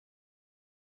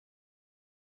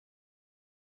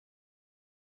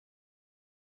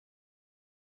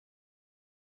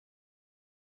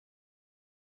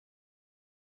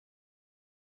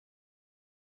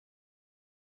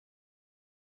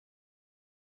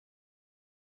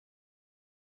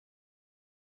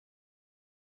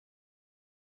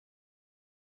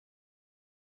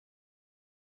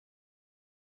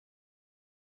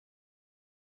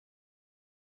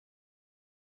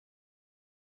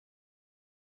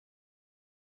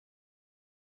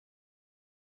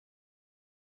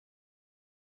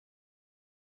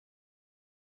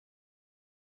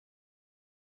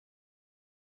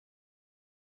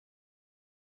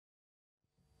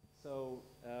So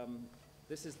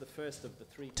this is the first of the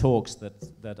 3 talks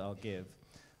that I'll give.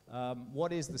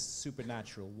 What is the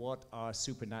supernatural? What are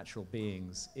supernatural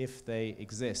beings? If they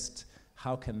exist,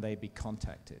 how can they be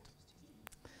contacted?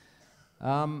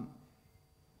 Of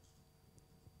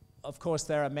course,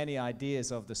 there are many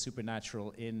ideas of the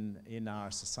supernatural in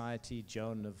our society.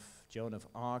 Joan of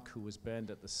Arc, who was burned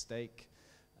at the stake,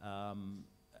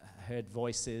 heard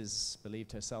voices,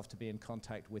 believed herself to be in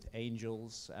contact with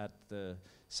angels. At the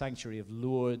sanctuary of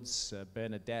Lourdes,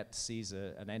 Bernadette sees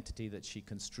an entity that she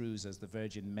construes as the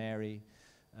Virgin Mary.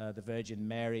 The Virgin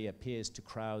Mary appears to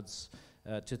crowds,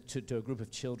 to a group of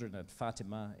children at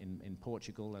Fatima in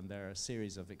Portugal, and there are a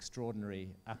series of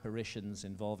extraordinary apparitions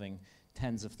involving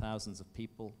tens of thousands of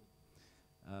people.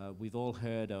 We've all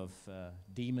heard of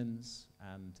demons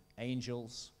and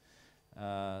angels.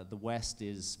 The West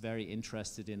is very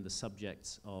interested in the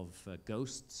subjects of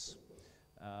ghosts,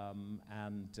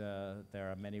 and there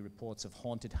are many reports of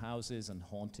haunted houses and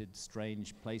haunted,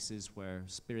 strange places where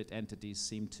spirit entities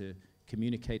seem to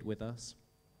communicate with us.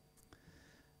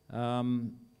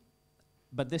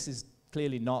 But this is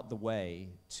clearly not the way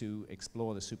to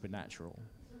explore the supernatural.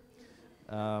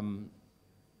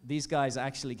 These guys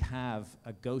actually have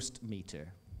a ghost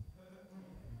meter.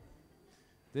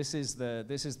 This is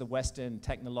the Western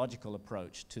technological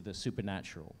approach to the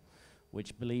supernatural,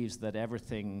 which believes that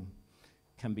everything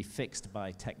can be fixed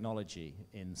by technology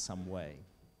in some way.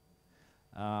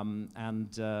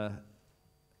 I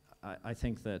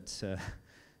think that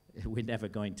we're never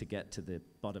going to get to the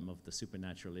bottom of the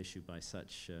supernatural issue by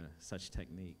such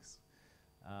techniques.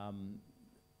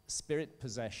 Spirit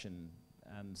possession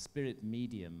and spirit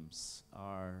mediums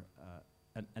are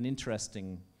an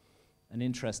interesting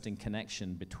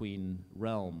connection between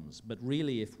realms. But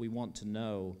really, if we want to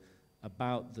know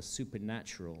about the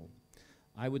supernatural,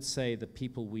 I would say the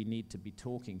people we need to be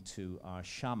talking to are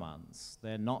shamans.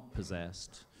 They're not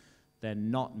possessed. They're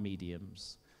not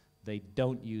mediums. They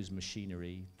don't use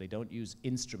machinery. They don't use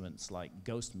instruments like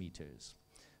ghost meters.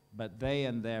 But they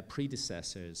and their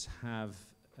predecessors have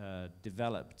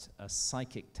developed a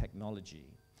psychic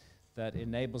technology that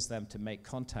enables them to make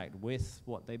contact with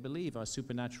what they believe are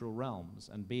supernatural realms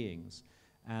and beings,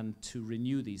 and to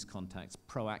renew these contacts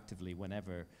proactively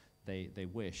whenever they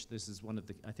wish. This is one of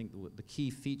the, I think, the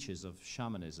key features of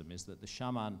shamanism, is that the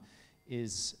shaman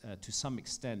is, to some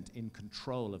extent, in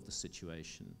control of the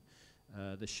situation.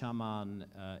 The shaman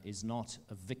is not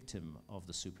a victim of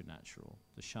the supernatural.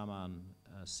 The shaman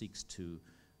seeks to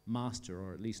master,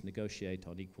 or at least negotiate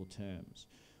on equal terms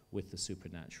with the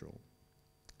supernatural.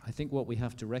 I think what we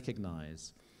have to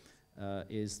recognize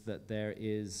is that there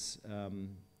is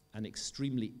an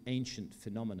extremely ancient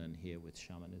phenomenon here with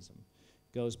shamanism.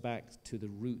 It goes back to the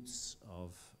roots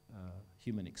of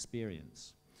human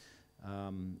experience,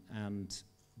 and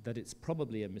that it's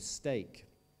probably a mistake,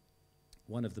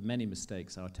 one of the many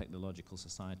mistakes our technological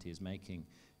society is making,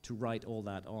 to write all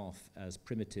that off as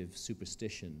primitive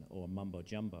superstition or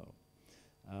mumbo-jumbo.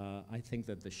 I think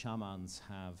that the shamans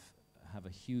have a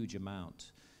huge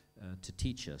amount to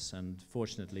teach us, and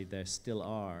fortunately there still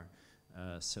are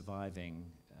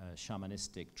surviving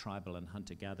shamanistic tribal and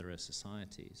hunter-gatherer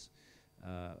societies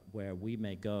where we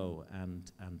may go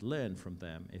and learn from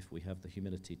them if we have the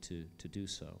humility to do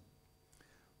so.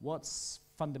 What's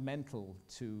fundamental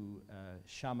to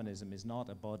shamanism is not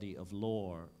a body of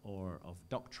lore or of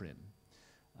doctrine,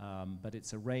 but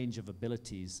it's a range of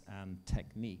abilities and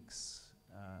techniques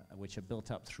which are built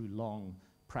up through long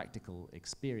practical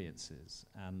experiences.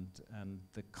 And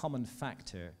the common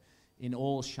factor in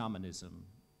all shamanism,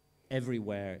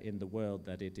 everywhere in the world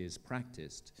that it is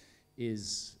practiced,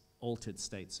 is altered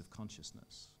states of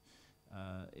consciousness.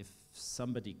 If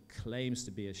somebody claims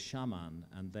to be a shaman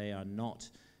and they are not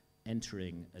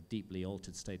entering a deeply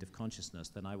altered state of consciousness,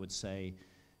 then I would say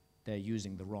they're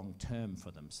using the wrong term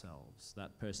for themselves.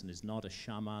 That person is not a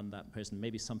shaman, that person may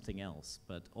be something else,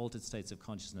 but altered states of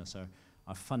consciousness are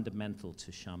fundamental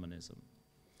to shamanism.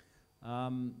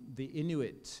 The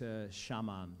Inuit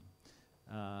shaman,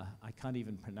 I can't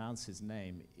even pronounce his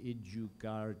name,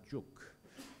 Ijugarjuk,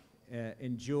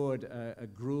 endured a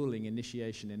grueling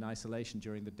initiation in isolation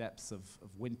during the depths of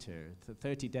winter,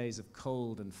 30 days of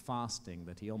cold and fasting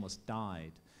that he almost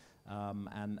died.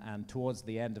 And towards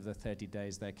the end of the 30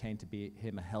 days, there came to be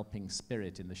him a helping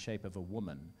spirit in the shape of a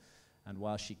woman. And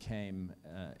while she came,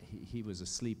 he was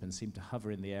asleep and seemed to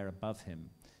hover in the air above him.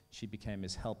 She became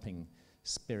his helping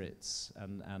spirits.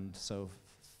 And so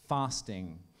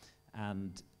fasting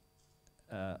and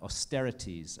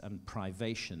austerities and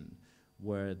privation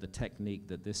were the technique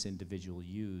that this individual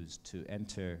used to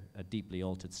enter a deeply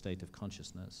altered state of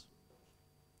consciousness.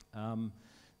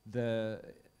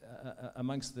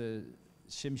 amongst the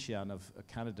Tsimshian of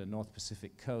Canada, North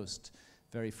Pacific coast,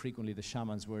 very frequently the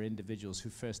shamans were individuals who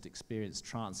first experienced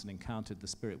trance and encountered the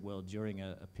spirit world during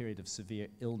a period of severe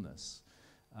illness.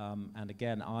 And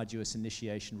again, arduous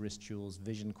initiation rituals,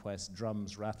 vision quests,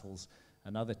 drums, rattles,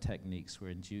 and other techniques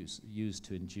were used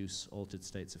to induce altered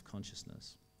states of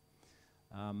consciousness.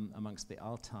 Amongst the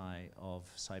Altai of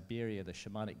Siberia, the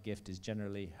shamanic gift is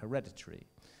generally hereditary.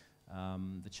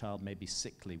 The child may be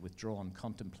sickly, withdrawn,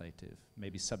 contemplative, may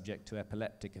be subject to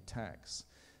epileptic attacks.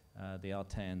 The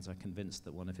Altaians are convinced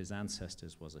that one of his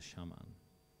ancestors was a shaman.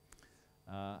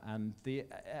 And the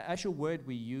actual word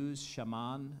we use,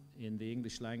 shaman, in the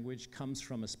English language comes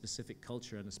from a specific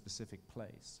culture and a specific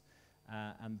place.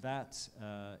 And that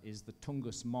is the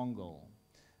Tungus Mongol.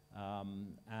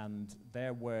 And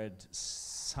their word,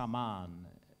 saman,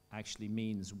 actually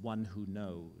means one who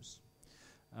knows.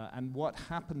 And what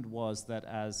happened was that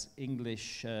as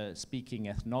English-speaking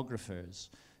ethnographers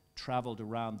traveled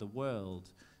around the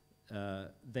world,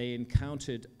 they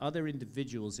encountered other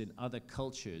individuals in other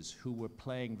cultures who were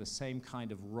playing the same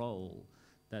kind of role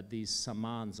that these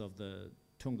samans of the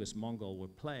Tungus Mongol were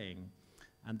playing,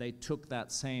 and they took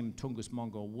that same Tungus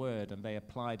Mongol word and they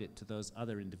applied it to those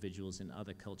other individuals in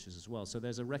other cultures as well. So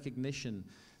there's a recognition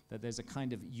that there's a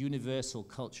kind of universal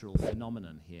cultural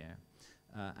phenomenon here,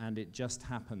 and it just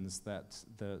happens that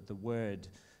the word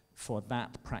for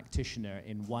that practitioner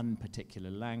in one particular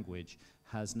language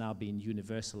has now been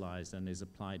universalized and is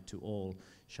applied to all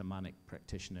shamanic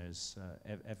practitioners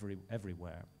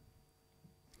everywhere.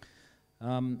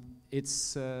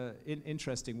 It's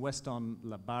interesting, Weston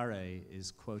Labare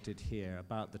is quoted here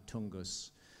about the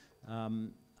Tungus.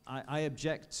 I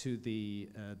object to the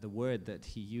word that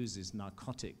he uses,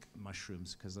 narcotic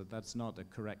mushrooms, because that's not a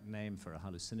correct name for a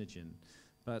hallucinogen.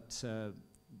 But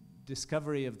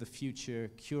discovery of the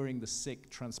future, curing the sick,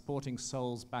 transporting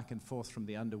souls back and forth from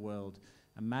the underworld,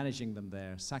 and managing them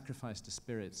there, sacrifice to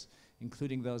spirits,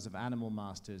 including those of animal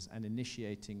masters, and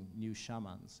initiating new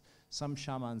shamans. Some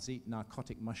shamans eat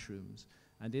narcotic mushrooms,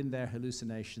 and in their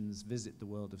hallucinations visit the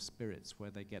world of spirits,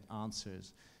 where they get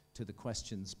answers to the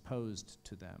questions posed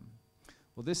to them.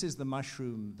 Well, this is the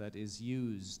mushroom that is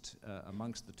used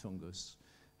amongst the Tungus,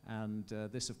 and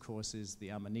this, of course, is the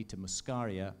Amanita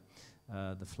muscaria,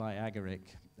 the fly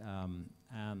agaric,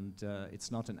 and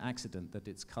it's not an accident that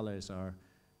its colors are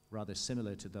rather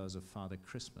similar to those of Father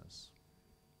Christmas.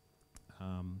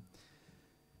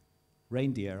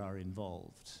 Reindeer are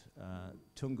involved.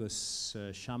 Tungus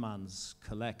shamans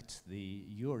collect the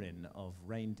urine of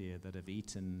reindeer that have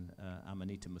eaten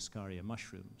Amanita muscaria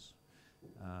mushrooms,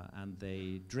 and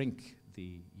they drink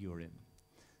the urine.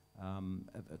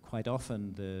 Quite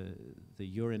often the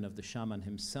urine of the shaman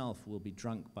himself will be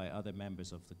drunk by other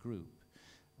members of the group.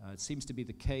 It seems to be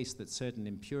the case that certain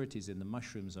impurities in the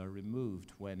mushrooms are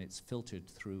removed when it's filtered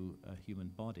through a human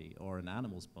body or an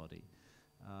animal's body,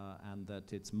 and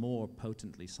that it's more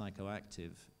potently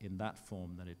psychoactive in that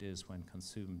form than it is when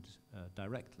consumed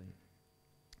directly.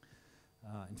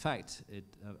 In fact,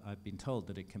 I've been told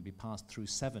that it can be passed through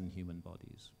 7 human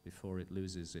bodies before it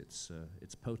loses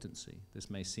its potency.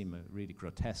 This may seem a really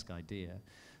grotesque idea,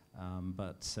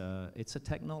 but it's a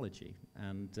technology,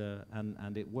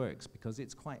 and it works because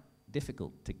it's quite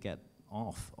difficult to get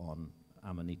off on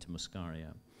Amanita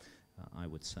muscaria, I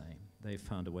would say. They've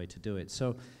found a way to do it.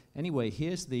 So anyway,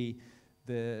 here's the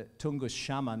Tungus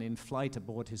shaman in flight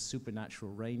aboard his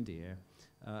supernatural reindeer,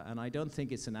 and I don't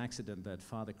think it's an accident that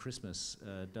Father Christmas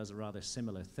does a rather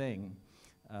similar thing.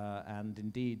 And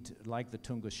indeed, like the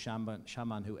Tungus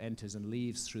shaman who enters and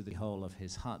leaves through the hole of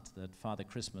his hut, that Father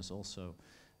Christmas also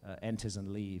enters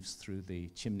and leaves through the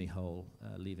chimney hole,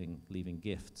 leaving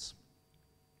gifts.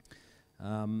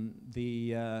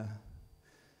 The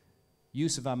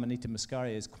use of Amanita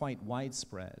muscaria is quite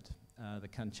widespread. The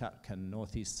Kamchatkan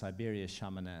Northeast Siberia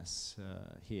shamaness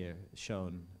here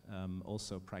shown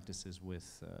also practices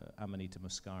with Amanita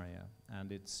muscaria,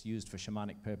 and it's used for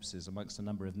shamanic purposes amongst a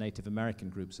number of Native American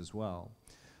groups as well.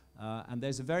 And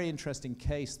there's a very interesting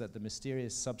case that the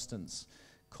mysterious substance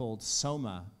called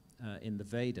soma in the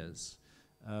Vedas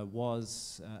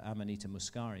was Amanita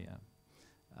muscaria.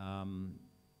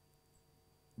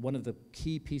 One of the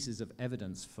key pieces of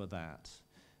evidence for that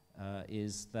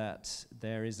is that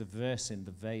there is a verse in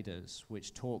the Vedas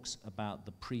which talks about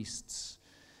the priests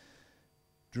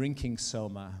drinking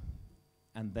soma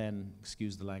and then,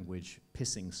 excuse the language,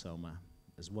 pissing soma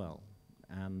as well.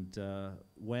 And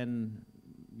when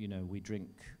we drink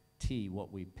tea,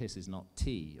 what we piss is not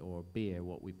tea, or beer,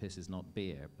 what we piss is not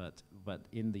beer, but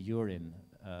in the urine,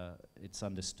 it's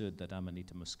understood that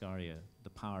Amanita muscaria, the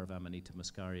power of Amanita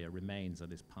muscaria remains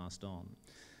and is passed on.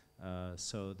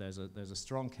 So there's a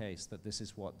strong case that this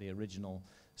is what the original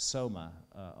soma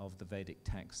of the Vedic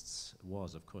texts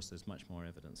was. Of course, there's much more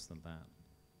evidence than that.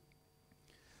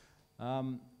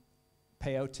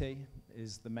 Peyote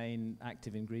is the main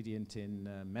active ingredient in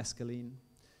mescaline,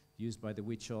 used by the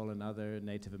Huichol and other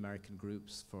Native American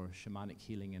groups for shamanic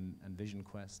healing and vision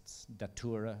quests.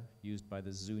 Datura, used by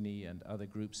the Zuni and other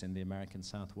groups in the American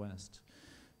Southwest.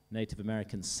 Native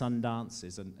American sun dance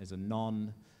is a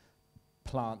non-plant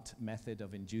method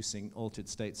of inducing altered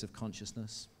states of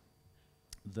consciousness.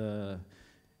 The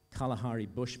Kalahari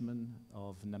Bushmen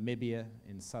of Namibia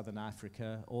in southern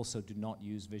Africa also do not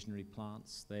use visionary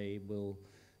plants. They will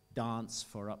dance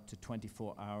for up to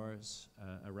 24 hours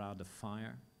around a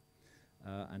fire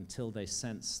until they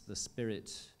sense the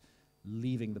spirit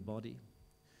leaving the body,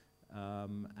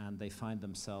 and they find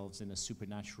themselves in a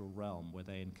supernatural realm where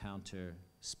they encounter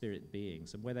spirit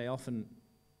beings, and where they often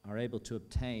are able to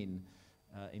obtain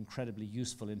incredibly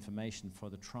useful information for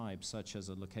the tribe, such as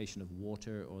a location of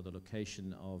water or the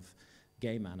location of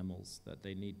game animals that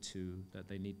they need to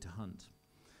hunt.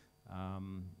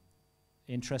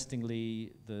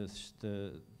 Interestingly, the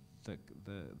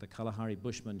Kalahari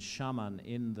Bushman shaman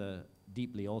in the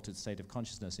deeply altered state of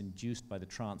consciousness induced by the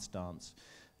trance dance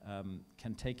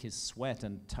can take his sweat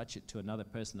and touch it to another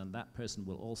person, and that person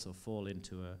will also fall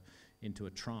into a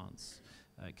trance.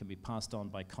 It can be passed on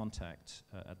by contact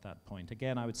at that point.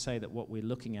 Again, I would say that what we're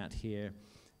looking at here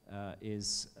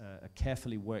is a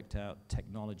carefully worked out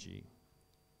technology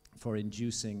for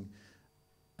inducing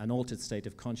an altered state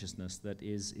of consciousness that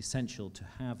is essential to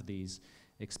have these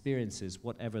experiences,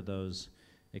 whatever those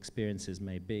experiences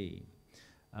may be.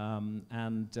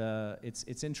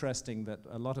 It's interesting that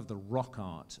a lot of the rock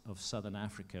art of southern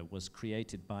Africa was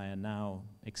created by a now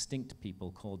extinct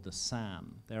people called the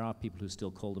San. There are people who still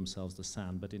call themselves the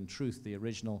San, but in truth, the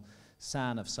original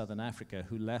San of southern Africa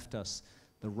who left us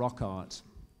the rock art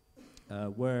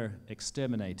were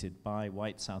exterminated by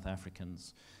white South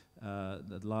Africans,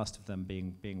 the last of them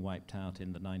being wiped out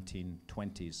in the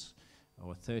 1920s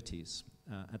or 30s.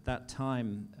 At that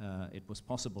time, it was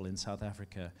possible in South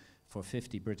Africa for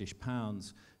 50 British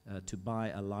pounds to buy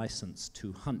a license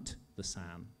to hunt the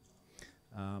San.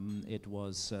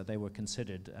 They were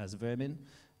considered as vermin,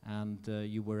 and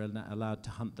you were allowed to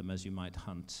hunt them as you might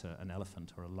hunt an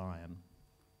elephant or a lion.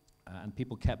 And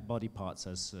people kept body parts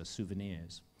as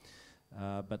souvenirs.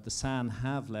 But the San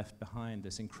have left behind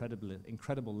this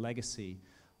incredible legacy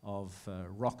of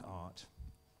rock art.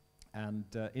 And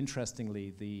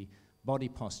interestingly, the body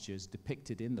postures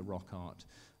depicted in the rock art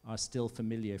are still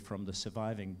familiar from the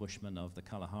surviving Bushmen of the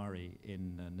Kalahari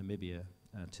in Namibia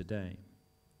today.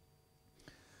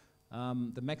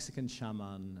 The Mexican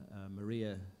shaman,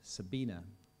 Maria Sabina,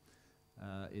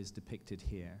 is depicted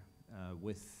here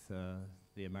with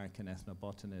the American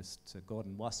ethnobotanist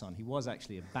Gordon Wasson. He was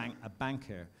actually a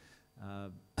banker,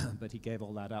 but he gave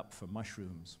all that up for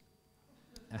mushrooms.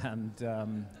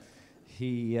 And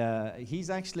he's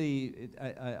actually,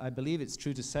 I believe it's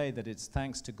true to say that it's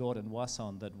thanks to Gordon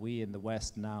Wasson that we in the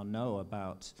West now know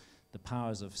about the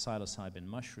powers of psilocybin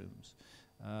mushrooms,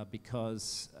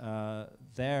 because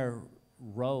their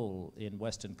role in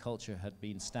Western culture had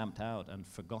been stamped out and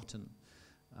forgotten.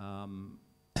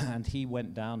 And he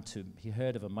went down he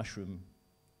heard of a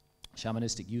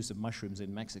shamanistic use of mushrooms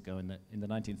in Mexico in the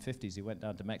 1950s. He went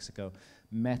down to Mexico,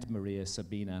 met Maria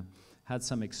Sabina, had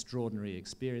some extraordinary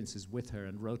experiences with her,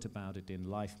 and wrote about it in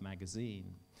Life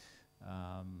magazine,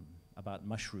 about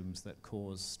mushrooms that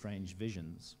cause strange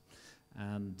visions.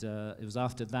 And it was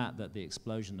after that that the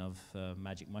explosion of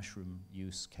magic mushroom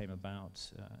use came about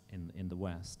in the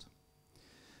West.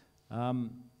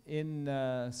 In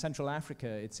Central Africa,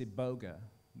 it's iboga,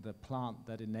 the plant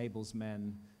that enables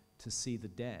men to see the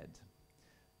dead.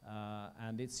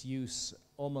 And its use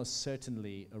almost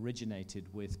certainly originated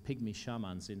with pygmy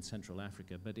shamans in Central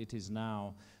Africa, but it is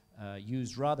now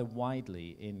used rather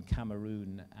widely in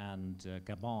Cameroon and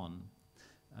Gabon.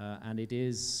 And it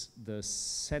is the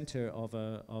center of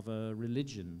a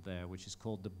religion there, which is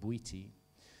called the Bwiti.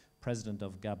 President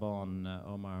of Gabon,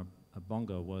 Omar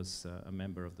Bongo, was a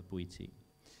member of the Bwiti.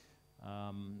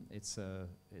 It's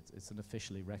an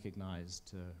officially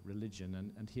recognized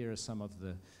religion, and here are some of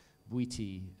the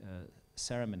Bwiti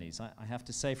ceremonies. I have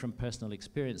to say from personal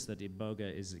experience that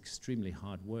iboga is extremely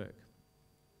hard work.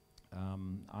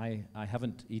 I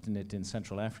haven't eaten it in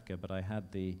Central Africa, but I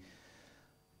had the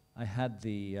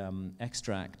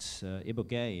extract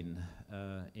ibogaine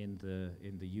in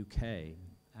the UK,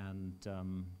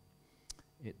 and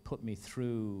it put me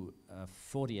through a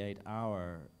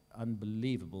 48-hour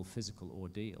unbelievable physical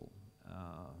ordeal.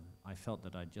 I felt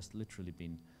that I'd just literally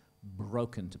been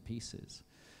broken to pieces.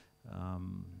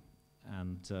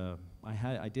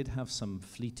 I did have some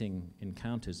fleeting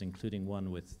encounters, including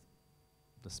one with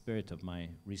the spirit of my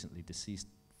recently deceased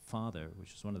father,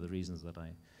 which is one of the reasons that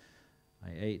I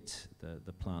ate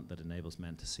the plant that enables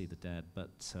men to see the dead.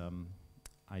 But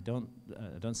I don't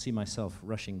see myself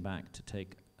rushing back to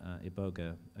take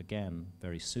iboga again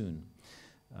very soon.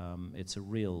 It's a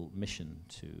real mission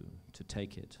to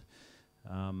take it.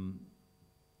 And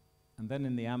then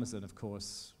in the Amazon, of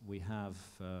course, we have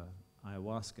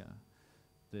ayahuasca,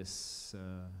 this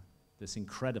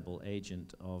incredible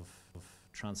agent of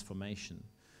transformation,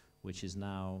 which is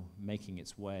now making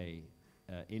its way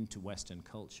into Western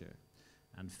culture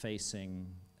and facing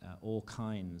all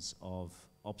kinds of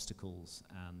obstacles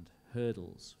and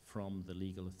hurdles from the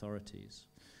legal authorities.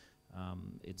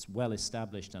 It's well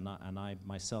established, and I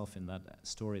myself, in that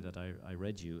story that I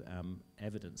read you, am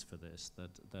evidence for this,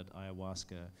 that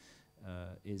ayahuasca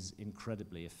is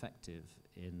incredibly effective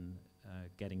in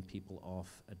getting people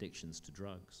off addictions to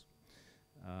drugs.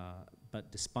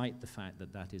 But despite the fact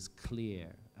that that is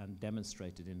clear and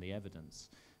demonstrated in the evidence,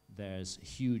 there's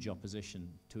huge opposition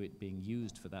to it being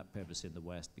used for that purpose in the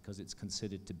West because it's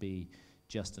considered to be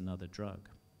just another drug.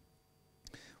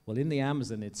 Well, in the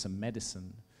Amazon, it's a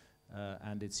medicine,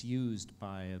 and it's used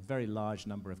by a very large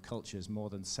number of cultures, more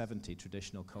than 70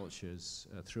 traditional cultures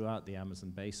throughout the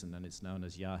Amazon basin, and it's known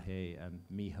as yahe and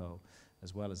miho,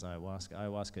 as well as ayahuasca.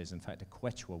 Ayahuasca is, in fact, a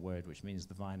Quechua word, which means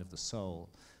the vine of the soul,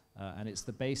 and it's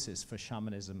the basis for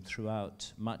shamanism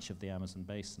throughout much of the Amazon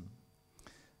basin.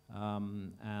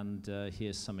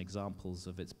 Here's some examples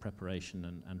of its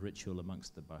preparation and ritual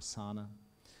amongst the Barsana.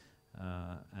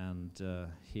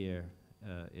 Here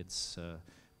it's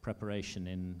preparation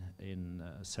in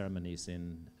ceremonies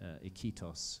in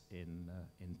Iquitos in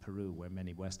Peru, where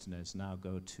many Westerners now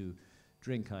go to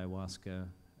drink ayahuasca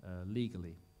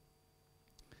legally.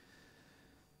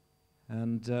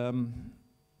 And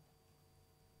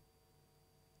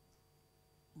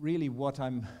really what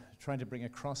I'm trying to bring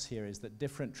across here is that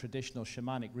different traditional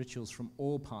shamanic rituals from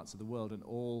all parts of the world and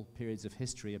all periods of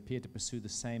history appear to pursue the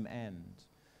same end.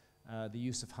 The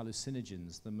use of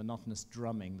hallucinogens, the monotonous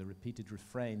drumming, the repeated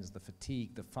refrains, the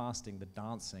fatigue, the fasting, the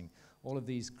dancing, all of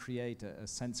these create a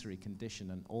sensory condition,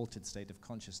 an altered state of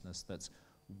consciousness that's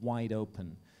wide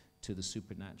open to the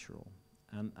supernatural.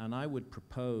 And I would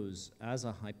propose as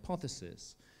a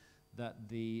hypothesis that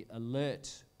the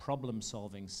alert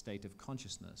problem-solving state of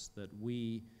consciousness that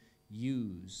we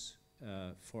use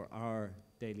for our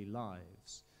daily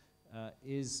lives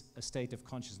is a state of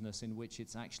consciousness in which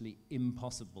it's actually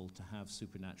impossible to have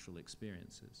supernatural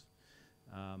experiences.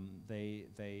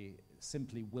 They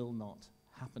simply will not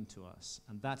happen to us.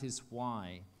 And that is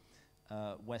why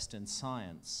Western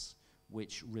science,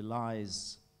 which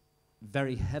relies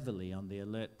very heavily on the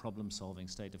alert problem-solving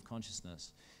state of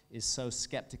consciousness, is so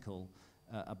skeptical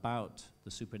about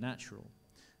the supernatural.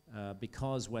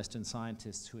 Because Western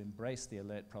scientists who embrace the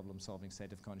alert problem-solving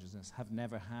state of consciousness have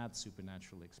never had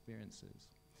supernatural experiences.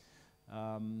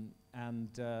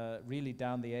 Really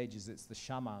down the ages, it's the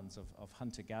shamans of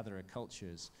hunter-gatherer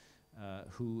cultures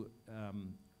who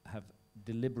have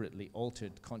deliberately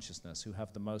altered consciousness, who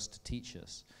have the most to teach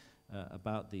us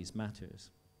about these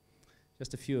matters.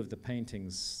 Just a few of the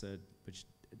paintings which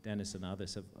Dennis and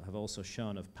others have also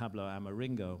shown of Pablo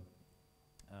Amaringo,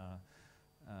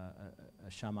 a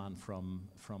shaman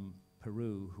from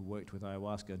Peru who worked with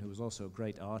ayahuasca and who was also a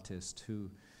great artist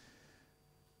who,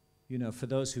 you know, for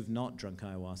those who've not drunk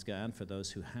ayahuasca and for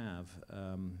those who have,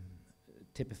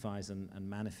 typifies and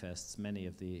manifests many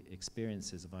of the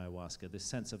experiences of ayahuasca, this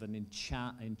sense of an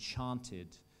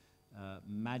enchanted,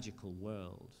 magical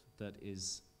world that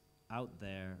is out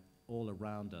there all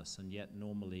around us and yet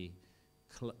normally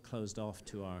closed off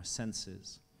to our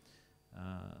senses.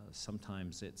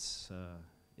 Sometimes it's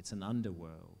an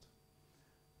underworld,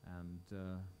 and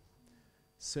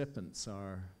serpents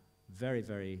are very,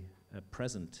 very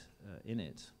present in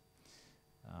it.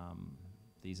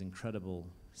 These incredible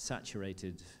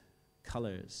saturated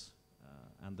colors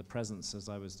and the presence, as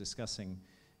I was discussing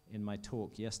in my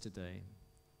talk yesterday,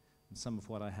 and some of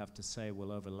what I have to say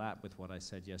will overlap with what I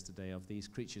said yesterday, of these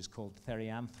creatures called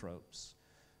therianthropes,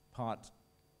 part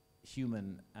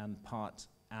human and part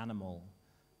animal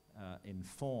in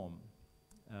form,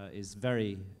 is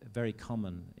very, very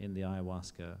common in the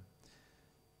ayahuasca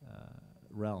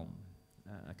realm.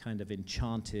 A kind of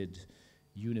enchanted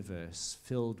universe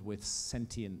filled with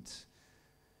sentient,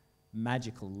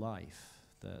 magical life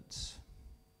that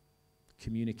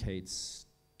communicates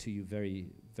to you very,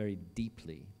 very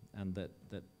deeply, and that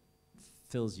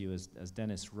fills you, as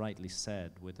Dennis rightly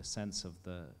said, with a sense of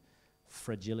the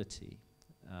fragility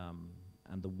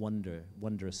and the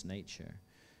wondrous nature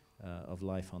of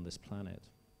life on this planet.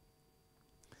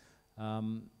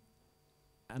 And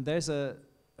there's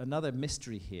another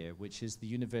mystery here, which is the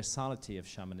universality of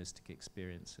shamanistic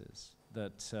experiences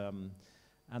that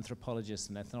anthropologists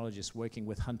and ethnologists working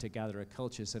with hunter-gatherer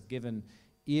cultures have given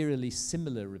eerily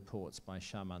similar reports by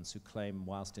shamans who claim,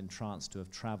 whilst entranced, to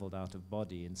have traveled out of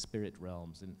body in spirit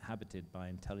realms inhabited by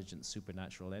intelligent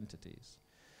supernatural entities.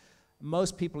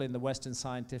 Most people in the Western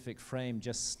scientific frame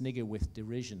just snigger with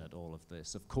derision at all of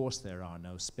this. Of course there are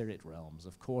no spirit realms.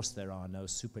 Of course there are no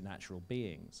supernatural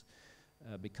beings.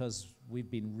 Because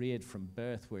we've been reared from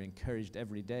birth, we're encouraged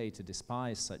every day to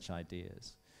despise such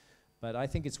ideas. But I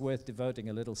think it's worth devoting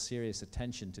a little serious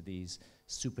attention to these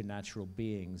supernatural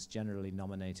beings, generally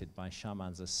nominated by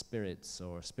shamans as spirits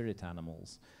or spirit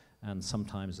animals, and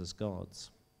sometimes as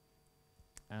gods.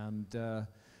 And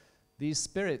these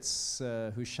spirits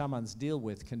who shamans deal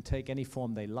with can take any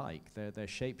form they like. They're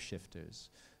shapeshifters.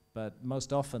 But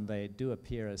most often they do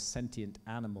appear as sentient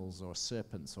animals or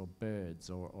serpents or birds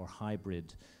or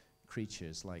hybrid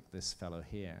creatures like this fellow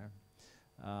here.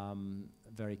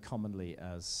 Very commonly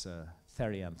as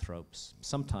therianthropes,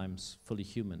 sometimes fully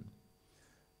human.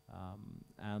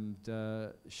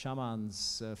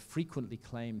 Shamans frequently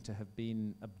claim to have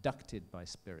been abducted by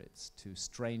spirits to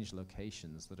strange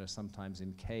locations that are sometimes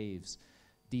in caves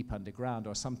deep underground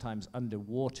or sometimes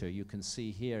underwater. You can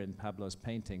see here in Pablo's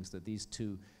paintings that these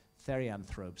two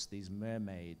therianthropes, these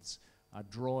mermaids, are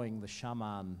drawing the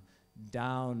shaman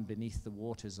down beneath the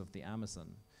waters of the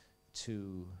Amazon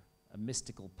to a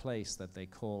mystical place that they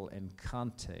call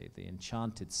Encante, the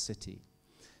enchanted city,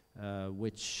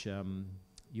 which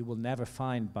you will never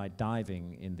find by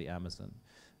diving in the Amazon,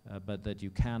 but that you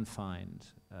can find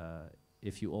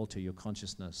if you alter your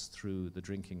consciousness through the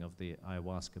drinking of the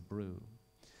ayahuasca brew.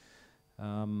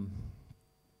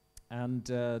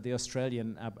 The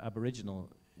Australian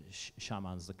Aboriginal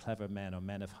shamans, the clever men or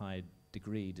men of high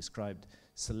degree, described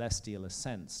celestial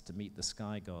ascents to meet the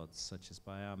sky gods, such as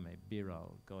Bayame,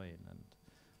 Biral, Goyin,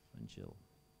 and Jill.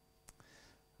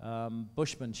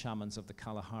 Bushman shamans of the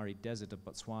Kalahari Desert of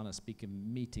Botswana speak of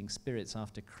meeting spirits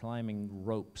after climbing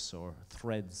ropes or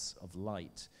threads of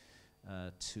light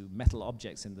to metal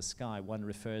objects in the sky. One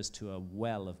refers to a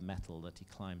well of metal that he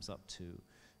climbs up to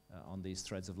on these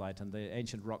threads of light. And the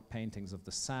ancient rock paintings of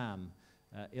the San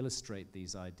illustrate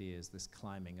these ideas, this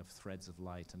climbing of threads of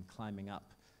light and climbing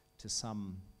up to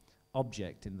some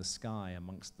object in the sky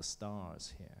amongst the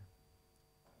stars here.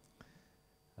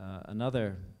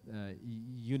 Another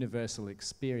universal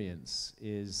experience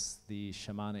is the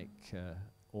shamanic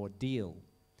ordeal.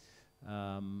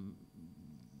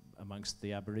 Amongst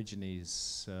the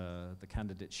Aborigines, the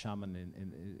candidate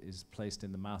shaman is placed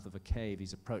in the mouth of a cave.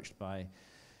 He's approached by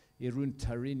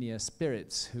Iruntarinia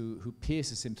spirits who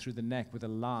pierces him through the neck with a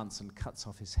lance and cuts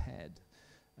off his head.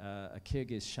 A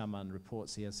Kyrgyz shaman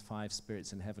reports he has 5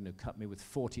 spirits in heaven who cut me with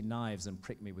 40 knives and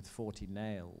prick me with 40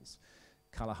 nails.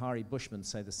 Kalahari Bushmen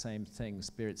say the same thing.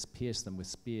 Spirits pierce them with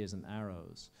spears and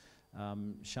arrows.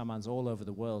 Shamans all over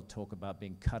the world talk about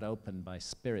being cut open by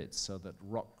spirits so that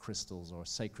rock crystals or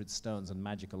sacred stones and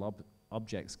magical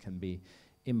objects can be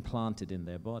implanted in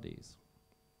their bodies.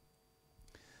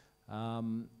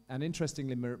 And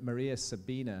interestingly, Maria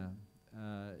Sabina,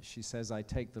 she says, I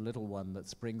take the little one that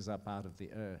springs up out of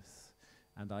the earth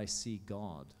and I see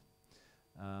God.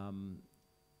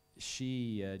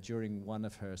 She, during one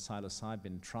of her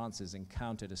psilocybin trances,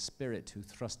 encountered a spirit who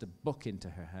thrust a book into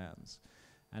her hands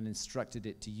and instructed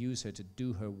it to use her to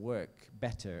do her work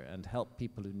better and help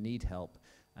people who need help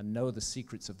and know the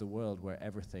secrets of the world where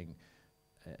everything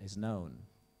is known.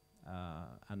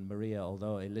 And Maria,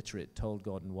 although illiterate, told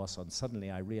Gordon Wasson,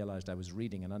 suddenly I realized I was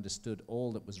reading and understood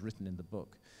all that was written in the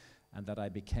book, and that I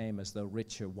became as though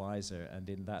richer, wiser, and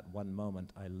in that one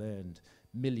moment I learned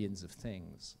millions of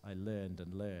things. I learned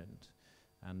and learned.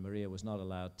 And Maria was not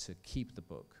allowed to keep the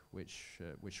book,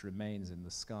 which remains in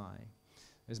the sky.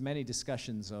 There's many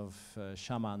discussions of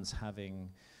shamans having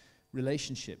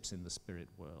relationships in the spirit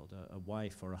world, a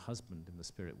wife or a husband in the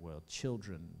spirit world,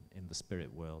 children in the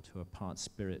spirit world who are part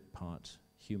spirit, part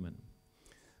human.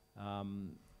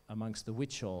 Amongst the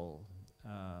Huichol,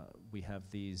 we have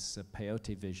these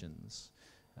peyote visions,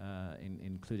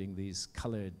 including these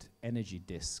colored energy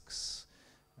discs,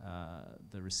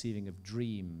 the receiving of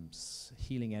dreams,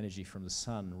 healing energy from the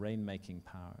sun, rain-making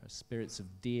power. Spirits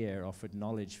of deer offered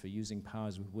knowledge for using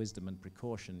powers with wisdom and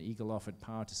precaution. Eagle offered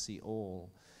power to see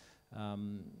all.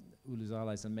 Ulu's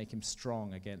allies and make him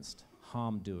strong against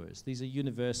harm doers. These are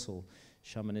universal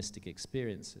shamanistic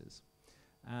experiences.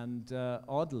 And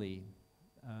oddly,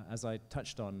 as I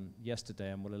touched on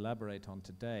yesterday and will elaborate on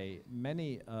today,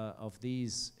 many of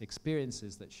these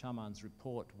experiences that shamans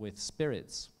report with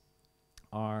spirits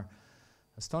are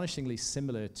astonishingly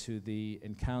similar to the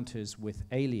encounters with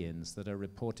aliens that are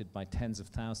reported by tens of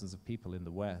thousands of people in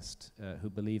the West who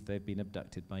believe they've been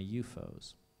abducted by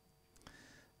UFOs.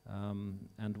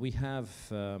 And we have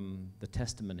the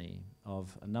testimony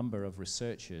of a number of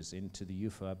researchers into the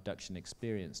UFO abduction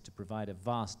experience to provide a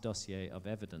vast dossier of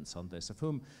evidence on this, of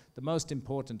whom the most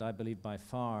important, I believe by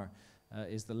far,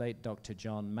 is the late Dr.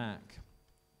 John Mack,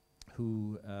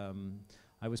 who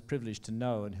I was privileged to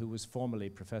know and who was formerly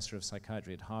professor of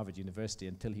psychiatry at Harvard University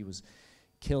until he was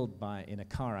killed in a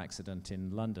car accident in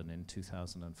London in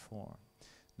 2004.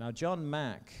 Now, John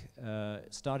Mack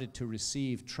started to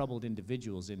receive troubled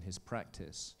individuals in his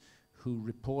practice who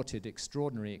reported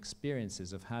extraordinary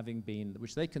experiences of having been,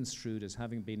 which they construed as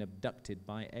having been abducted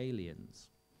by aliens.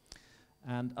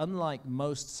 And unlike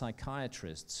most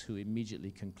psychiatrists who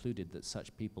immediately concluded that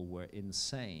such people were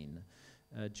insane,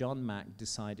 John Mack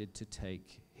decided to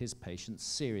take his patients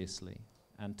seriously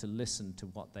and to listen to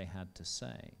what they had to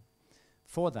say.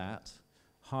 For that,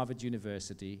 Harvard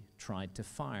University tried to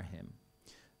fire him.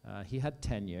 He had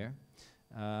tenure,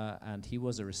 and he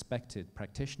was a respected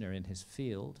practitioner in his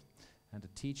field and a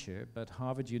teacher, but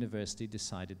Harvard University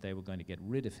decided they were going to get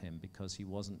rid of him because he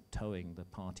wasn't towing the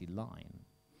party line.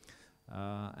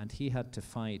 And he had to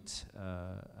fight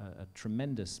a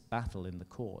tremendous battle in the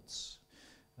courts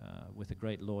with a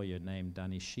great lawyer named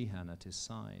Danny Sheehan at his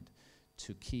side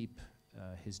to keep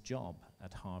his job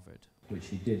at Harvard, which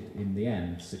he did in the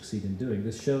end succeed in doing.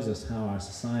 This shows us how our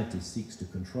society seeks to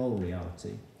control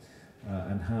reality,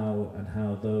 and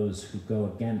how those who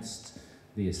go against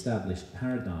the established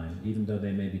paradigm, even though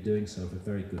they may be doing so for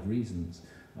very good reasons,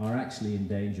 are actually in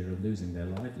danger of losing their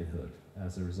livelihood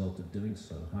as a result of doing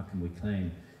so. How can we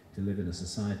claim to live in a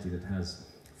society that has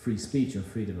free speech or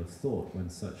freedom of thought when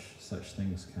such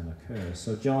things can occur?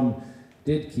 So John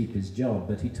did keep his job,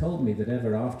 but he told me that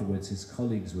ever afterwards his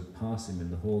colleagues would pass him in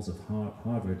the halls of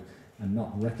Harvard and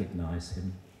not recognize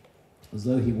him, as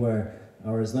though he were,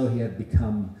 or as though he had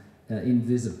become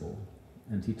invisible.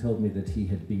 And he told me that he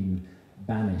had been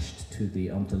banished to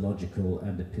the ontological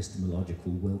and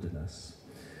epistemological wilderness,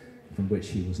 from which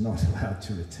he was not allowed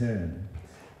to return.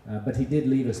 But he did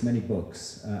leave us many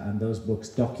books, and those books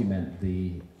document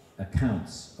the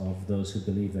accounts of those who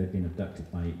believe they've been abducted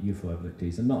by UFO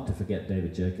abductees, and not to forget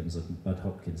David Jacobs and Bud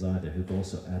Hopkins either, who've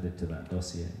also added to that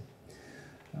dossier.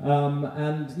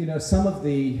 And you know, some of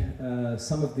the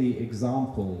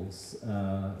examples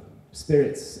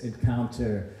spirits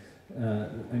encountered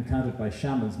by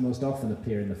shamans most often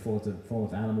appear in the form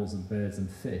of animals and birds and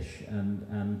fish,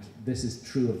 and this is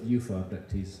true of UFO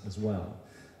abductees as well.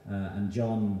 And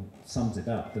John sums it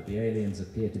up that the aliens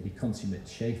appear to be consummate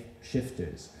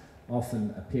shifters,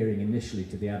 often appearing initially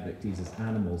to the abductees as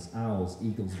animals. Owls,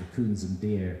 eagles, raccoons, and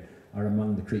deer are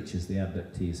among the creatures the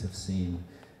abductees have seen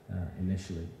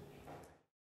initially.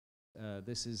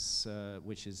 This is,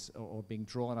 or being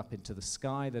drawn up into the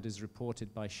sky, that is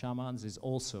reported by shamans, is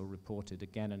also reported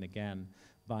again and again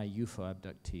by UFO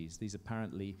abductees. These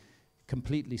apparently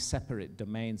completely separate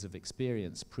domains of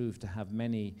experience prove to have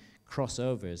many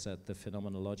crossovers at the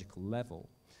phenomenological level.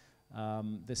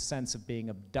 This sense of being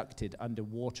abducted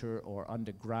underwater or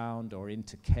underground or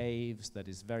into caves that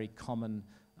is very common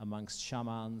amongst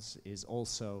shamans is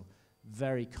also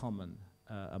very common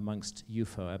amongst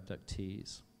UFO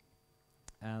abductees.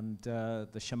 And the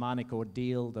shamanic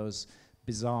ordeal, those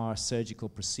bizarre surgical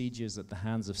procedures at the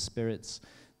hands of spirits,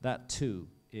 that too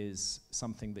is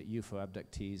something that UFO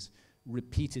abductees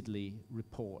repeatedly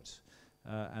report.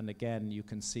 And again, you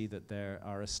can see that there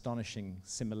are astonishing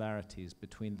similarities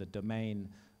between the domain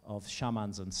of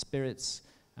shamans and spirits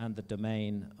and the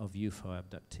domain of UFO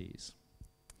abductees.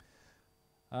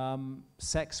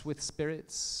 Sex with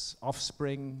spirits,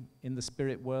 offspring in the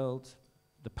spirit world.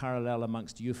 The parallel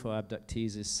amongst UFO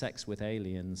abductees is sex with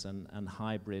aliens and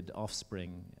hybrid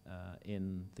offspring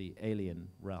in the alien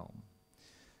realm.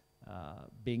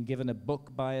 Being given a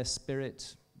book by a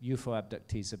spirit, UFO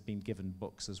abductees have been given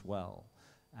books as well.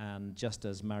 And just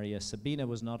as Maria Sabina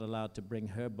was not allowed to bring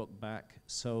her book back,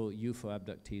 so UFO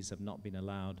abductees have not been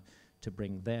allowed to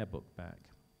bring their book back.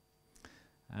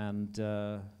 And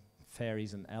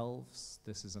fairies and elves,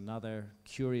 this is another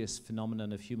curious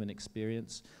phenomenon of human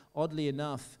experience. Oddly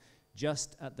enough,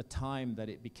 just at the time that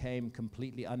it became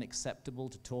completely unacceptable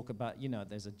to talk about, you know,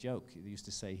 there's a joke, they used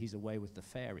to say, he's away with the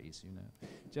fairies, you know.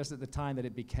 Just at the time that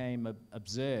it became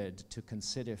absurd to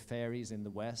consider fairies in the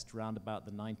West, around about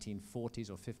the 1940s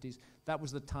or 50s, that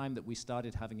was the time that we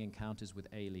started having encounters with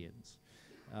aliens.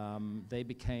 They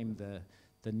became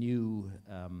the new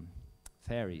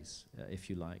fairies, if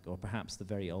you like, or perhaps the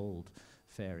very old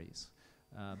fairies.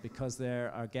 Because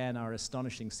there, again, are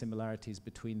astonishing similarities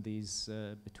between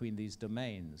these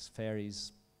domains.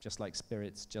 Fairies, just like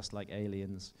spirits, just like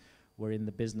aliens, were in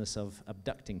the business of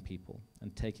abducting people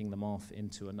and taking them off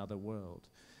into another world.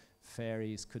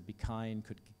 Fairies could be kind,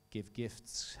 could give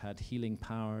gifts, had healing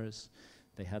powers.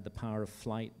 They had the power of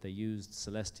flight. They used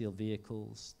celestial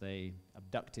vehicles. They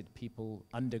abducted people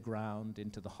underground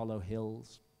into the hollow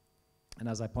hills. And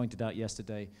as I pointed out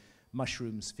yesterday,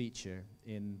 mushrooms feature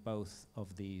in both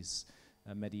of these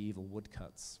medieval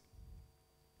woodcuts.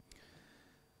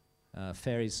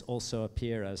 Fairies also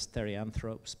appear as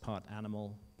therianthropes, part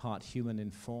animal, part human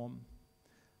in form,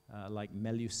 like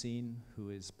Melusine, who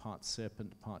is part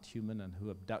serpent, part human, and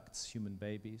who abducts human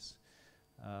babies.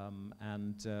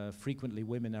 Frequently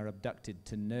women are abducted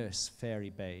to nurse fairy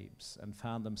babes and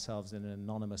found themselves in an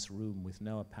anonymous room with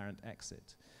no apparent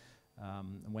exit.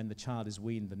 And when the child is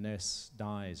weaned, the nurse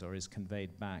dies or is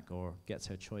conveyed back or gets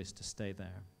her choice to stay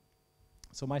there.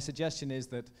 So my suggestion is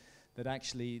that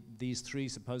actually these three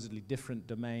supposedly different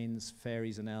domains,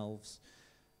 fairies and elves,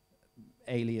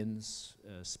 aliens,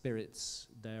 spirits,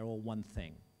 they're all one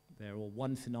thing. They're all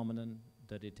one phenomenon,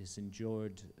 that it has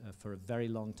endured for a very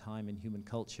long time in human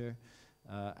culture,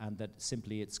 and that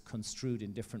simply it's construed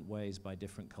in different ways by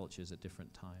different cultures at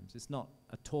different times. It's not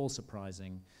at all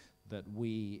surprising that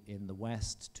we in the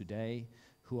West today,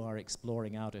 who are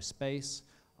exploring outer space,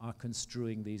 are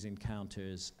construing these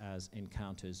encounters as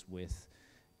encounters with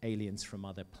aliens from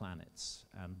other planets.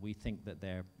 And we think that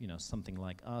they're, something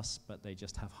like us, but they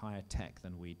just have higher tech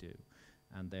than we do.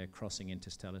 And they're crossing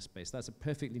interstellar space. That's a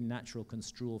perfectly natural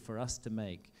construal for us to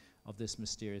make of this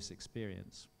mysterious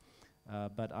experience.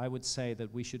 But I would say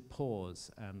that we should pause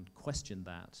and question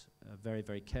that very,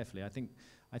 very carefully. I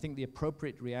think the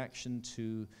appropriate reaction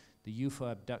to the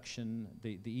UFO abduction,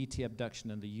 the ET abduction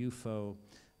and the UFO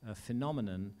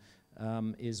phenomenon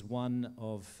is one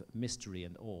of mystery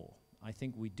and awe. I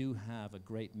think we do have a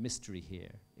great mystery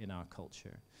here in our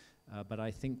culture. But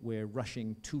I think we're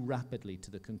rushing too rapidly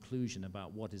to the conclusion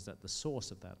about what is at the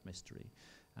source of that mystery.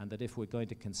 And that if we're going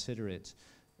to consider it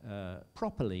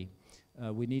properly,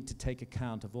 we need to take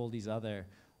account of all these other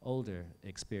older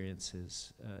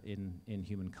experiences in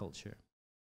human culture.